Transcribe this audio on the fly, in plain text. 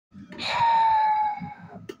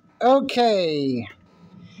Okay,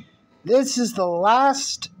 this is the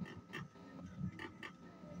last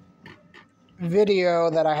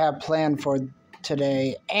video that I have planned for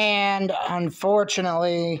today, and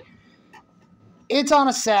unfortunately, it's on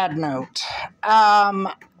a sad note.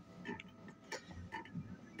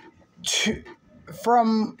 To,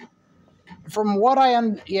 from what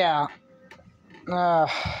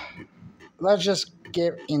let's just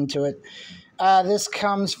get into it. This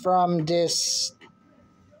comes from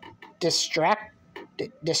Distractify?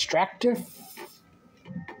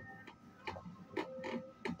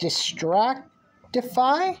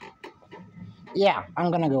 Yeah, I'm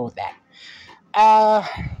gonna go with that.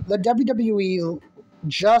 The WWE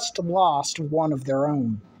just lost one of their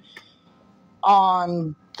own.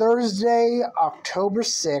 On Thursday, October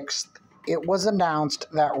 6th, it was announced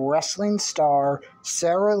that wrestling star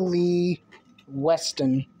Sara Lee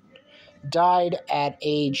Weston died at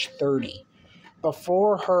age 30.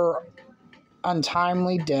 Before her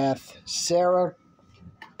untimely death, Sara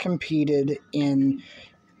competed in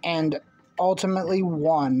and ultimately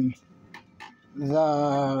won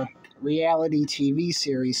the reality TV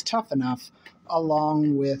series Tough Enough.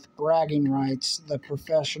 Along with bragging rights, the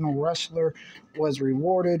professional wrestler was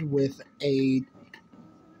rewarded with a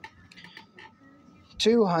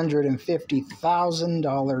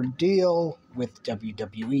 $250,000 deal with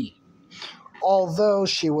WWE. Although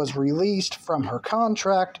she was released from her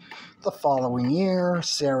contract the following year,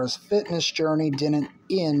 Sara's fitness journey didn't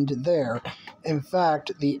end there. In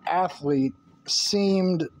fact, the athlete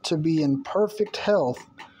seemed to be in perfect health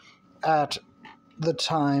at the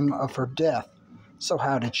time of her death. So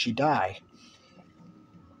how did she die?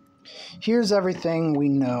 Here's everything we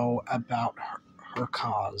know about her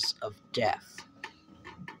cause of death.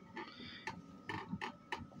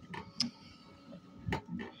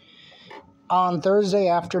 On Thursday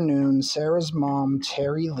afternoon, Sara's mom,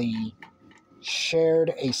 Terry Lee,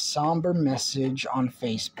 shared a somber message on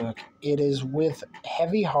Facebook. It is with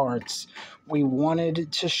heavy hearts we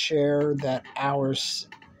wanted to share that our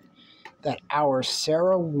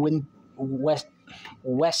Sara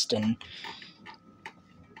Weston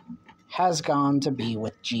has gone to be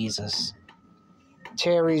with Jesus.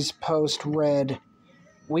 Terry's post read,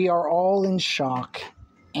 "We are all in shock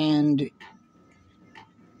and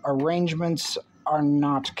arrangements are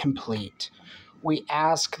not complete. We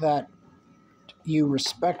ask that you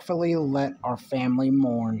respectfully let our family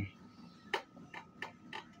mourn."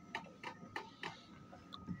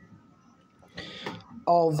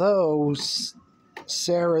 Although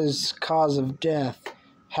Sara's cause of death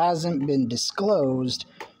hasn't been disclosed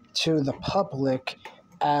to the public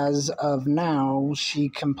as of now, she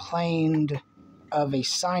complained of a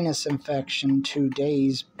sinus infection 2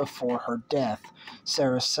 days before her death.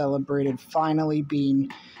 Sara celebrated finally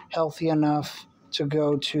being healthy enough to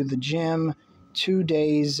go to the gym 2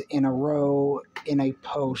 days in a row in a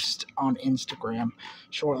post on Instagram.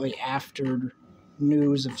 Shortly after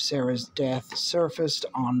news of Sara's death surfaced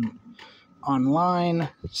online,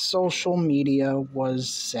 social media was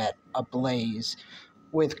set ablaze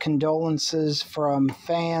with condolences from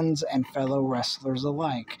fans and fellow wrestlers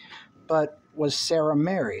alike. But was Sara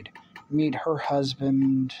married? Meet her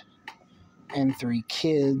husband and 3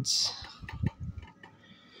 kids.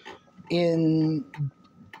 In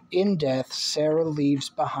death, Sara leaves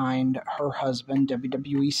behind her husband,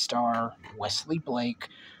 WWE star Wesley Blake,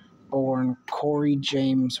 born Corey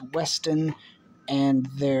James Weston, and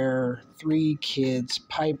their 3 kids,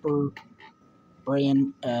 Piper,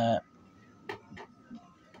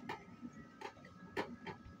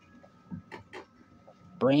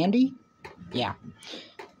 Brandy? Yeah.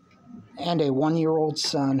 And a 1-year-old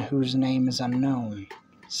son whose name is unknown.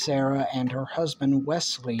 Sara and her husband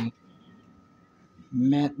Wesley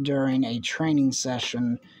met during a training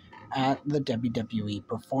session at the WWE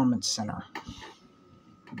Performance Center.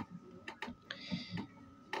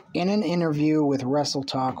 In an interview with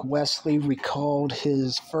WrestleTalk, Wesley recalled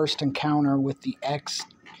his first encounter with the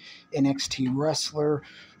ex-NXT wrestler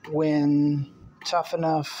when Tough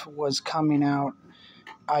Enough was coming out.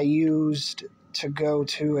 I used to go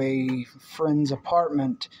to a friend's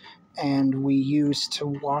apartment and we used to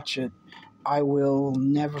watch it. I will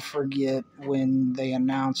never forget when they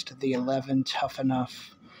announced the 11 Tough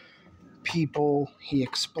Enough people, he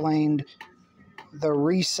explained. The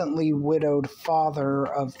recently widowed father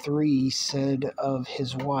of 3 said of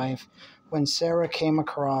his wife, "When Sara came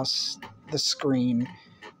across the screen,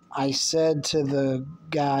 I said to the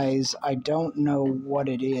guys, I don't know what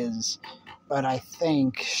it is, but I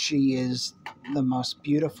think she is the most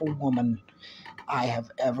beautiful woman I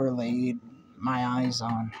have ever laid my eyes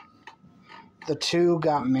on." The two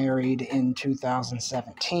got married in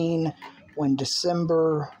 2017 when this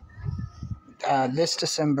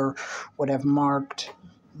December would have marked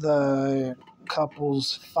the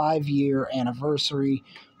couple's 5-year anniversary.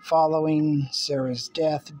 Following Sara's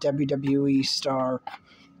death, WWE star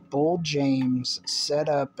Bull James set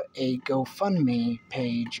up a GoFundMe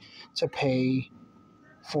page to pay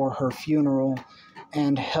for her funeral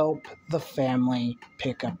and help the family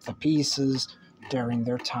pick up the pieces during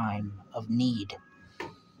their time of need.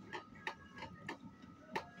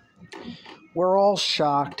 We're all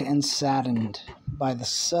shocked and saddened by the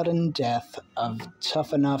sudden death of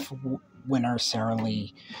Tough Enough winner Sara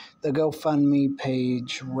Lee. The GoFundMe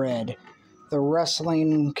page read, "The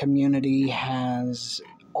wrestling community has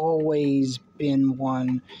always been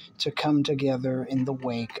one to come together in the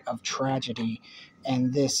wake of tragedy,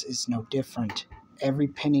 and this is no different. Every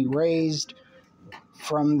penny raised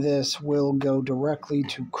from this will go directly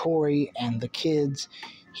to Corey and the kids."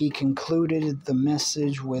 He concluded the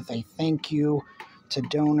message with a thank you to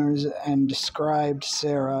donors and described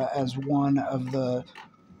Sara as one of the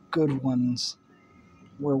good ones.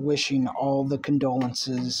 We're wishing all the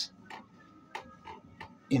condolences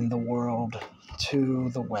in the world to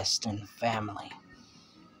the Weston family.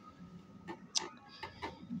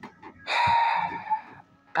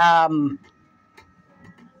 I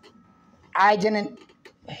didn't...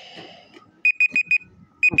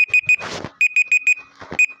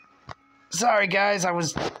 Sorry, guys, I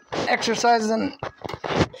was exercising,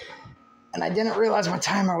 and I didn't realize my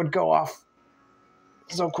timer would go off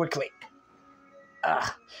so quickly.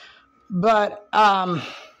 But,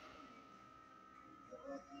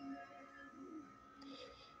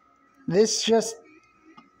 this just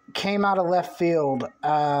came out of left field.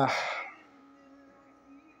 I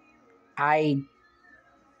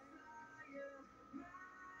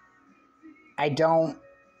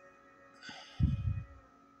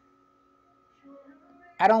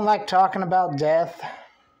don't like talking about death,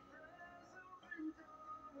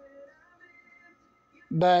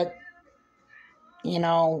 but, you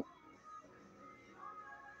know,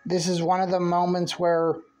 this is one of the moments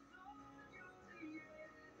where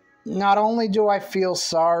not only do I feel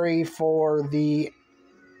sorry for the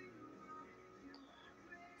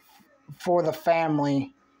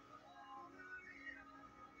family,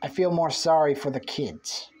 I feel more sorry for the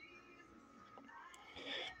kids.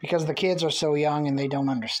 Because the kids are so young and they don't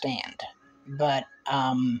understand. But,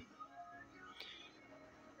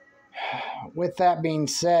 with that being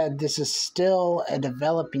said, this is still a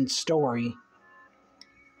developing story.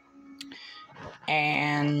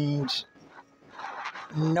 And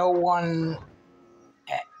no one,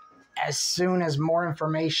 as soon as more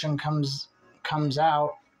information comes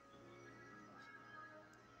out,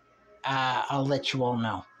 I'll let you all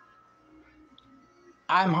know.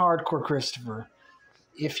 I'm Hardcore Christopher.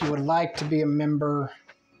 If you would like to be a member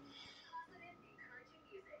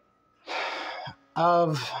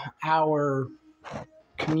of our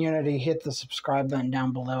community, hit the subscribe button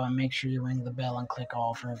down below and make sure you ring the bell and click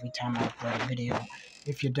all for every time I upload a video.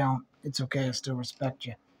 If you don't, it's okay, I still respect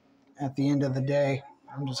you. At the end of the day,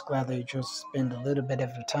 I'm just glad that you chose to spend a little bit of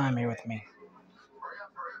your time here with me.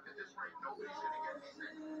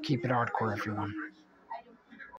 Keep it hardcore, everyone.